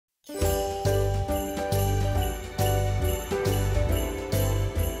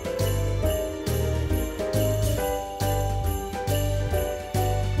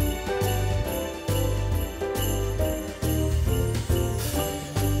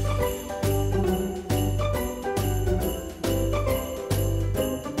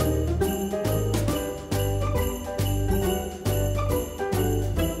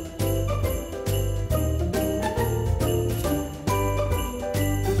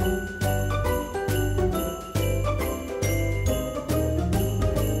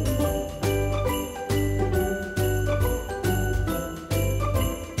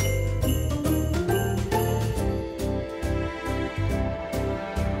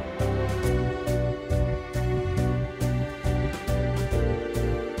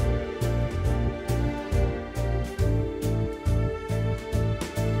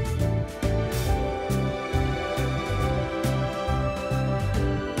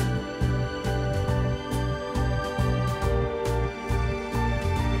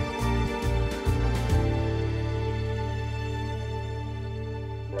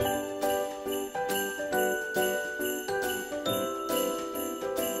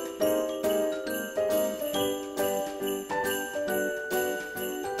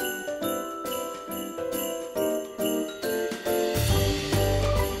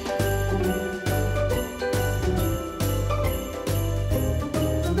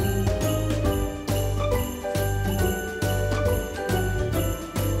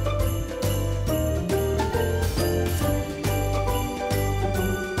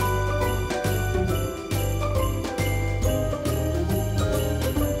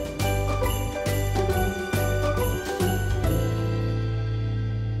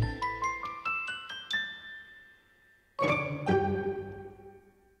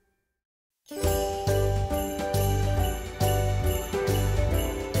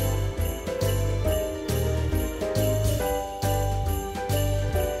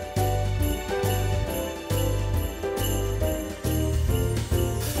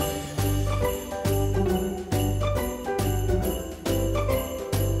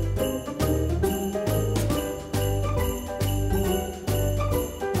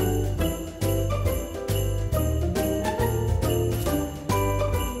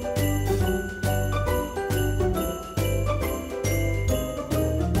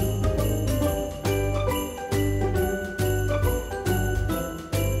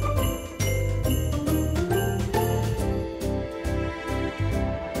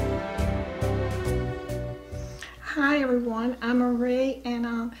everyone, I'm Marie,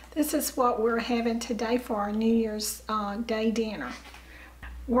 and this is what we're having today for our New Year's Day dinner.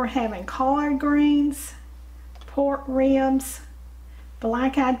 We're having collard greens, pork ribs,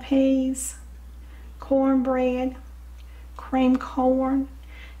 black-eyed peas, cornbread, cream corn,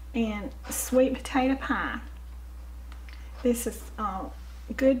 and sweet potato pie. This is a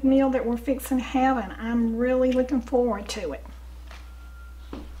good meal that we're fixing to have, and I'm really looking forward to it.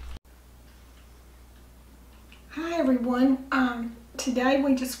 Hi everyone, today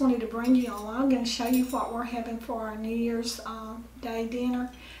we just wanted to bring you along and show you what we're having for our New Year's Day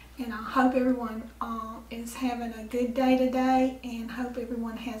dinner, and I hope everyone is having a good day today, and hope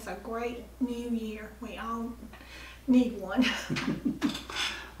everyone has a great new year. We all need one.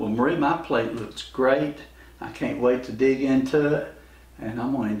 Well, Marie, my plate looks great. I can't wait to dig into it, and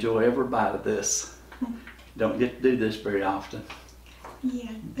I'm going to enjoy every bite of this. Don't get to do this very often.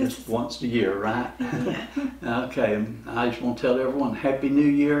 Yeah. Just once a year, right? Yeah. Okay, I just want to tell everyone Happy New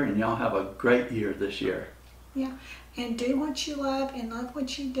Year, and y'all have a great year this year. Yeah, and do what you love and love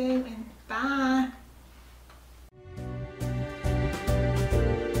what you do, and bye.